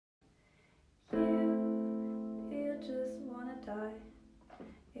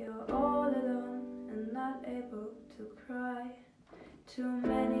able to cry. Too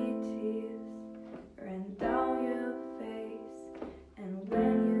many tears ran down your face, and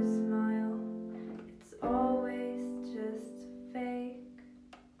when you smile, it's always just fake.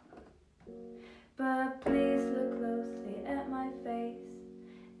 But please look closely at my face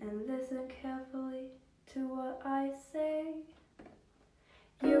and listen carefully to what I say.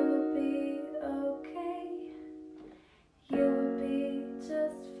 You will be okay. You will be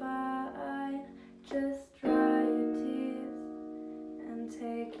just fine. Just dry your tears and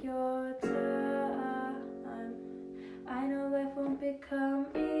take your time. I know life won't become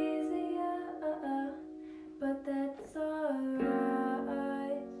easier, but that's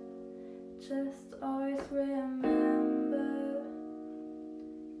alright. Just always remember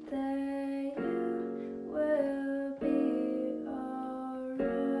that you will be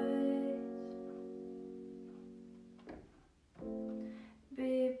alright.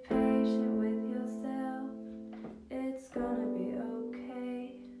 Be patient with yourself, it's gonna be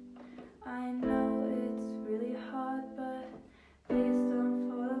okay. I know it's really hard, but please don't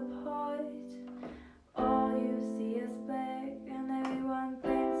fall apart. All you see is black and everyone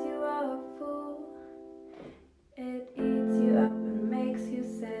thinks you are a fool. It eats you up and makes you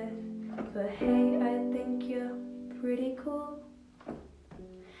sad, but hey, I think you're pretty cool.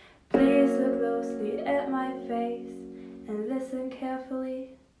 Please look closely at my face and listen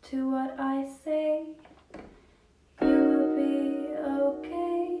carefully to what I say. You will be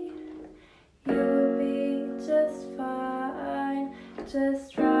okay. You will be just fine.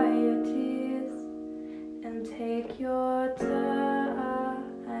 Just dry your tears and take your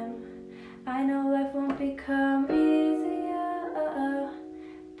time. I know life won't become